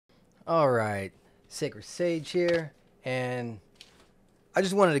All right, Sacred Sage here, and I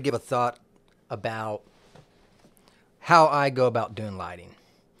just wanted to give a thought about how I go about doing lighting.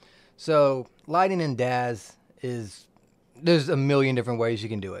 So, lighting in Daz there's a million different ways you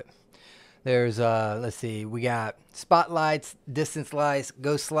can do it. There's let's see, we got spotlights, distance lights,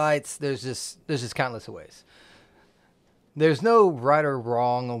 ghost lights. There's just countless of ways. There's no right or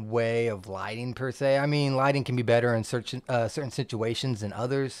wrong way of lighting per se. I mean, lighting can be better in certain situations than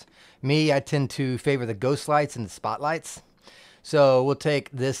others. Me, I tend to favor the ghost lights and the spotlights. So we'll take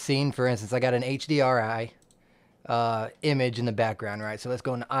this scene, for instance. I got an HDRI image in the background, right? So let's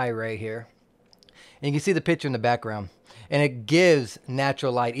go into iRay here. And you can see the picture in the background. And it gives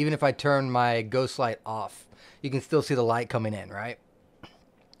natural light. Even if I turn my ghost light off, you can still see the light coming in, right?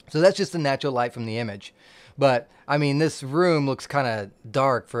 So that's just the natural light from the image. But, I mean, this room looks kind of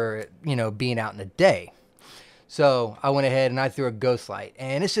dark for, being out in the day. So I went ahead and I threw a ghost light.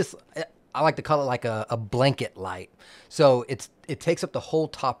 And it's just, I like to call it like a blanket light. So it takes up the whole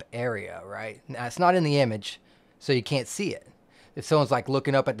top area, right? Now, it's not in the image, so you can't see it. If someone's like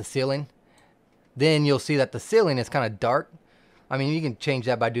looking up at the ceiling, then you'll see that the ceiling is kind of dark. I mean, you can change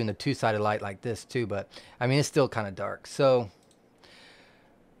that by doing the two-sided light like this too, but I mean, it's still kind of dark. So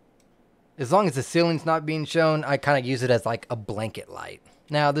as long as the ceiling's not being shown, I kind of use it as like a blanket light.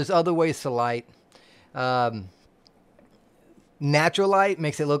 Now, there's other ways to light. Natural light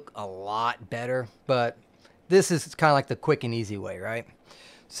makes it look a lot better, but this is kind of like the quick and easy way, right?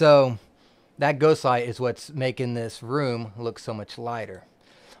 So that ghost light is what's making this room look so much lighter.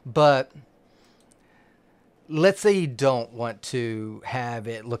 But let's say you don't want to have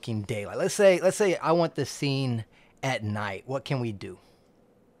it looking daylight. Let's say I want the scene at night. What can we do?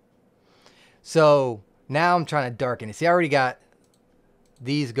 So now I'm trying to darken it. See, I already got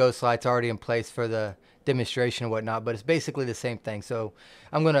these ghost lights already in place for the demonstration and whatnot, but it's basically the same thing. So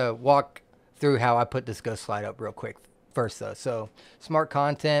I'm going to walk through how I put this ghost light up real quick first though. So smart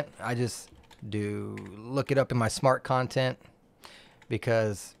content, I just look it up in my smart content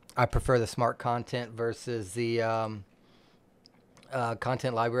because I prefer the smart content versus the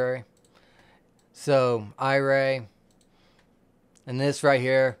content library. So iRay, and this right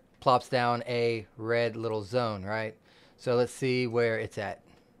here plops down a red little zone, right? So let's see where it's at,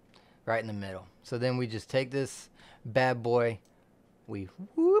 right in the middle. So then we just take this bad boy, we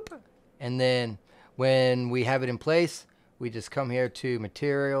whoop, and then when we have it in place, we just come here to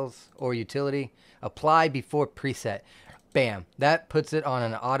materials or utility, apply before preset. Bam, that puts it on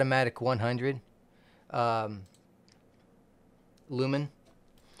an automatic 100 lumen.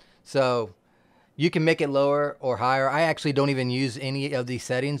 So you can make it lower or higher. I actually don't even use any of these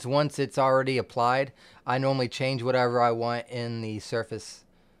settings. Once it's already applied, I normally change whatever I want in the surface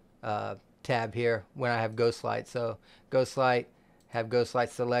tab here when I have ghost light. So ghost light, have ghost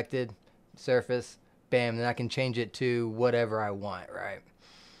light selected, surface, bam, then I can change it to whatever I want, right?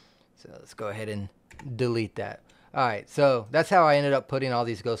 So let's go ahead and delete that. All right, so that's how I ended up putting all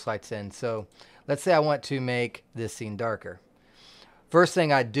these ghost lights in. So let's say I want to make this scene darker. First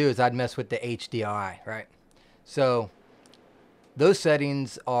thing I'd do is I'd mess with the HDRI, right? So those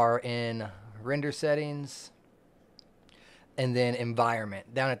settings are in render settings and then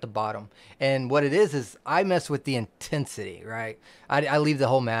environment down at the bottom. And what it is I mess with the intensity, right? I leave the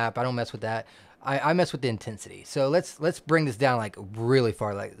whole map. I don't mess with that. I mess with the intensity. So let's bring this down like really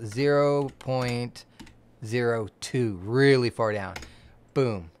far, like 0.02, really far down.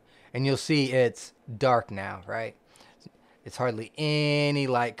 Boom. And you'll see it's dark now, right? It's hardly any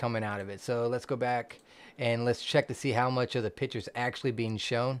light coming out of it. So let's go back and let's check to see how much of the picture's actually being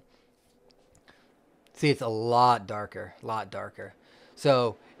shown. See, it's a lot darker, a lot darker.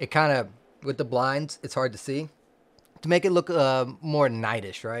 So it kind of, with the blinds, it's hard to see. To make it look more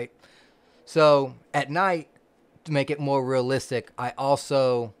nightish, right? So at night, to make it more realistic, I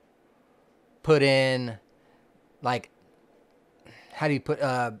also put in, like, how do you put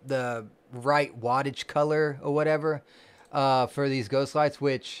the right wattage color or whatever for these ghost lights,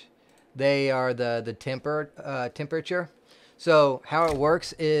 which they are the temperature. So how it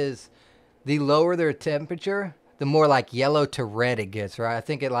works is the lower their temperature, the more like yellow to red it gets, right? I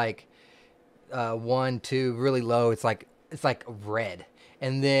think at like 1, 2, really low, it's like red.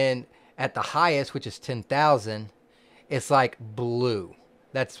 And then at the highest, which is 10,000, it's like blue.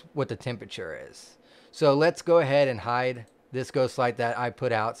 That's what the temperature is. So let's go ahead and hide this ghost light that I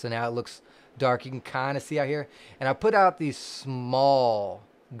put out. So now it looks dark. You can kind of see out here. And I put out these small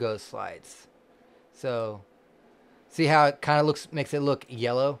ghost lights. So see how it kind of makes it look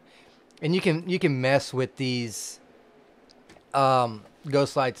yellow? And you can mess with these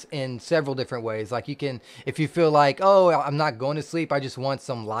ghost lights in several different ways. Like you can, if you feel like, oh, I'm not going to sleep, I just want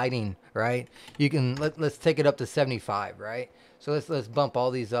some lighting, right? You can, let's take it up to 75, right? So let's bump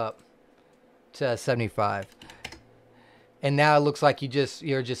all these up to 75. And now it looks like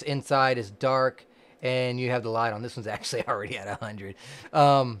you're just inside, it's dark, and you have the light on. This one's actually already at 100.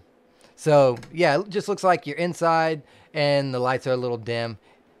 So yeah, it just looks like you're inside and the lights are a little dim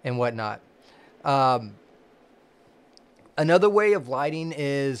and whatnot. Another way of lighting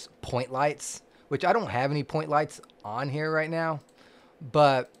is point lights, which I don't have any point lights on here right now,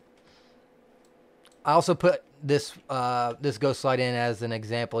 but I also put this this ghost light in as an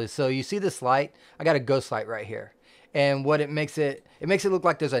example. So you see this light? I got a ghost light right here, and what it makes it look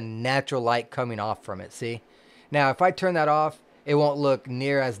like there's a natural light coming off from it. See? Now if I turn that off, it won't look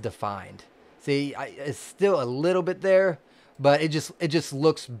near as defined. See, it's still a little bit there, but it just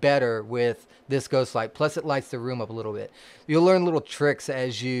looks better with this ghost light. Plus it lights the room up a little bit. You'll learn little tricks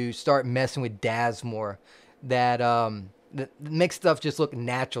as you start messing with Daz more that that makes stuff just look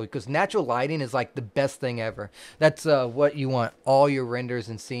natural, because natural lighting is like the best thing ever. That's what you want all your renders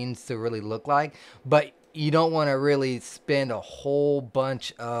and scenes to really look like, but you don't want to really spend a whole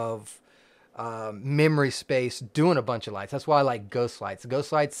bunch of memory space doing a bunch of lights. That's why I like ghost lights.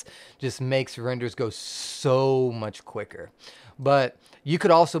 Ghost lights just makes renders go so much quicker. But you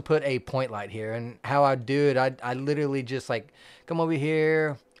could also put a point light here, and how I do it, I literally just like come over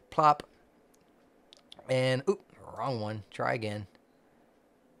here, plop, and oop, wrong one, try again.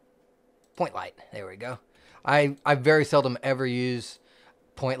 Point light, there we go. I very seldom ever use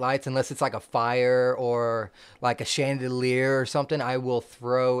point lights unless it's like a fire or like a chandelier or something. I will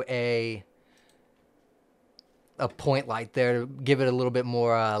throw a point light there to give it a little bit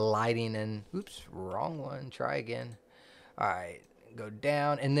more lighting. And oops, wrong one, try again. All right, go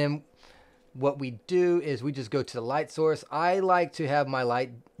down, and then what we do is we just go to the light source. I like to have my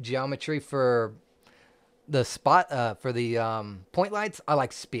light geometry for the spot for the point lights. I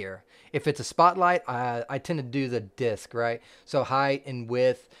like spear. If it's a spotlight, I tend to do the disc, right? So height and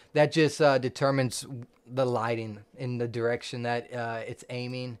width, that just determines the lighting in the direction that it's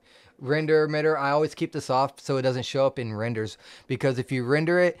aiming. Render emitter, I always keep this off so it doesn't show up in renders, because if you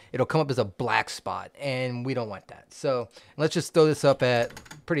render it, it'll come up as a black spot, and we don't want that. So let's just throw this up at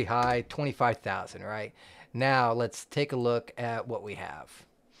pretty high, 25,000, right? Now let's take a look at what we have.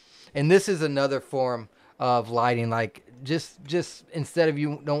 And this is another form of lighting, like just instead of,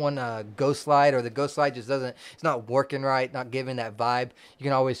 you don't want a ghost light, or the ghost light just doesn't, it's not working right, not giving that vibe, you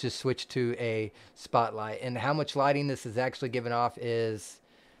can always just switch to a spotlight. And how much lighting this is actually giving off is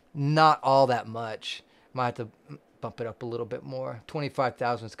not all that much. Might have to bump it up a little bit more.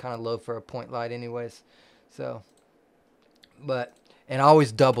 25,000 is kind of low for a point light anyways. So, but, and I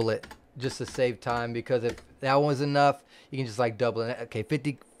always double it just to save time, because if that one's enough, you can just like double it. Okay,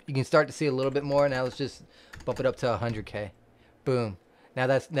 50, you can start to see a little bit more. Now let's just bump it up to 100K. Boom. Now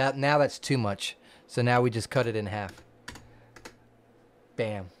that's too much. So now we just cut it in half.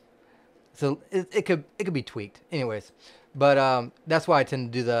 Bam. So it could be tweaked. Anyways, but that's why I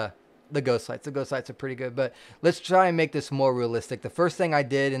tend to do the ghost lights. The ghost lights are pretty good. But let's try and make this more realistic. The first thing I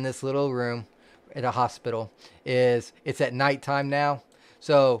did in this little room at a hospital is, it's at nighttime now.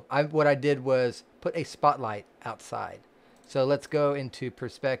 So what I did was put a spotlight outside. So let's go into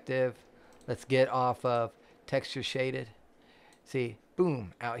perspective. Let's get off of texture shaded. See,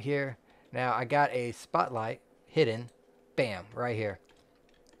 boom, out here. Now I got a spotlight hidden, bam, right here.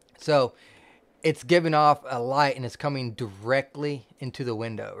 So it's giving off a light, and it's coming directly into the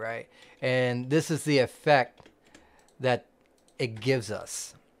window, right? And this is the effect that it gives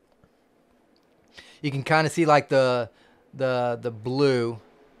us. You can kind of see like the blue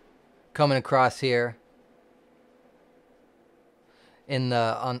coming across here in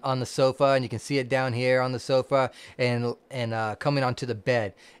the on the sofa, and you can see it down here on the sofa, and coming onto the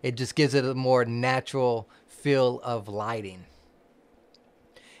bed. It just gives it a more natural feel of lighting.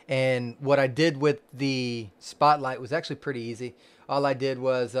 And what I did with the spotlight was actually pretty easy. All I did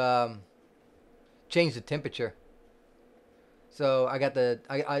was change the temperature. So I got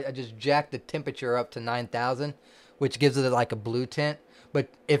I just jacked the temperature up to 9,000, which gives it like a blue tint. But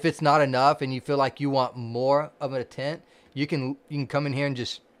if it's not enough and you feel like you want more of a tint, you can come in here and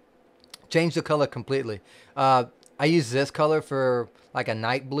just change the color completely. I use this color for like a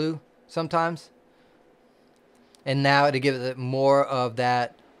night blue sometimes, and now to give it more of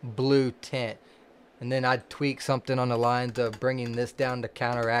that blue tint. And then I'd tweak something on the lines of bringing this down to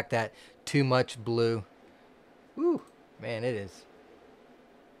counteract that too much blue. Woo, man, it is.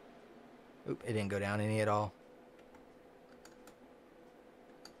 Oop, it didn't go down any at all.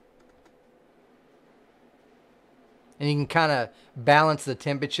 and you can kind of balance the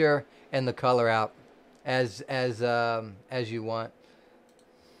temperature and the color out as you want.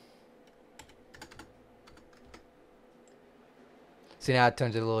 See, now it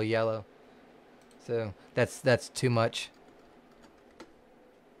turns it a little yellow. So that's too much.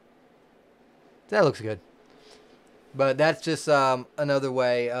 That looks good. But that's just another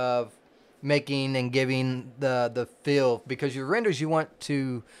way of making and giving the feel, because your renders you want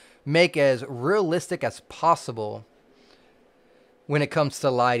to make as realistic as possible when it comes to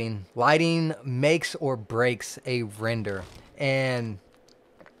lighting. Lighting makes or breaks a render. And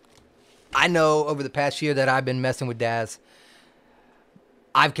I know over the past year that I've been messing with Daz,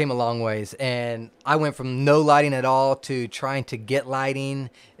 I've came a long ways, and I went from no lighting at all to trying to get lighting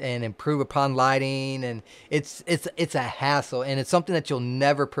and improve upon lighting, and it's a hassle, and it's something that you'll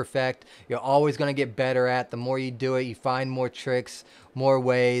never perfect. You're always going to get better at. The more you do it, you find more tricks, more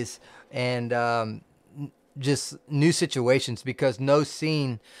ways, and just new situations, because no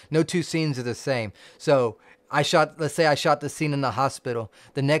two scenes are the same. So let's say I shot the scene in the hospital.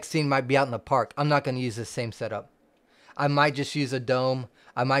 The next scene might be out in the park. I'm not going to use the same setup. I might just use a dome.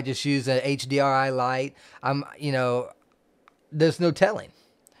 I might just use an HDRI light. There's no telling.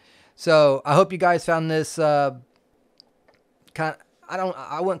 So I hope you guys found this I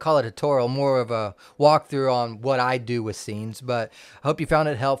wouldn't call it a tutorial, more of a walkthrough on what I do with scenes. But I hope you found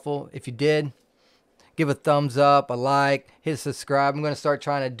it helpful. If you did, give a thumbs up, a like, hit subscribe. I'm going to start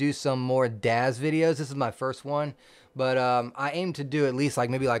trying to do some more Daz videos. This is my first one, but I aim to do at least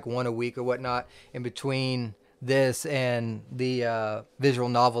maybe one a week or whatnot in between this and the visual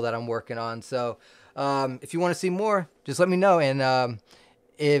novel that I'm working on. So if you want to see more, just let me know. And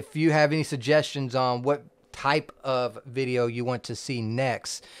if you have any suggestions on what type of video you want to see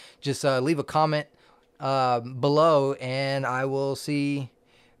next, just leave a comment below, and I will see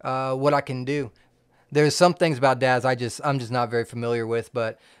what I can do. There's some things about Daz I'm just not very familiar with,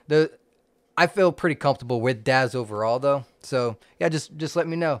 but I feel pretty comfortable with Daz overall though. So yeah, just let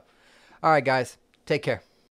me know. All right, guys, take care.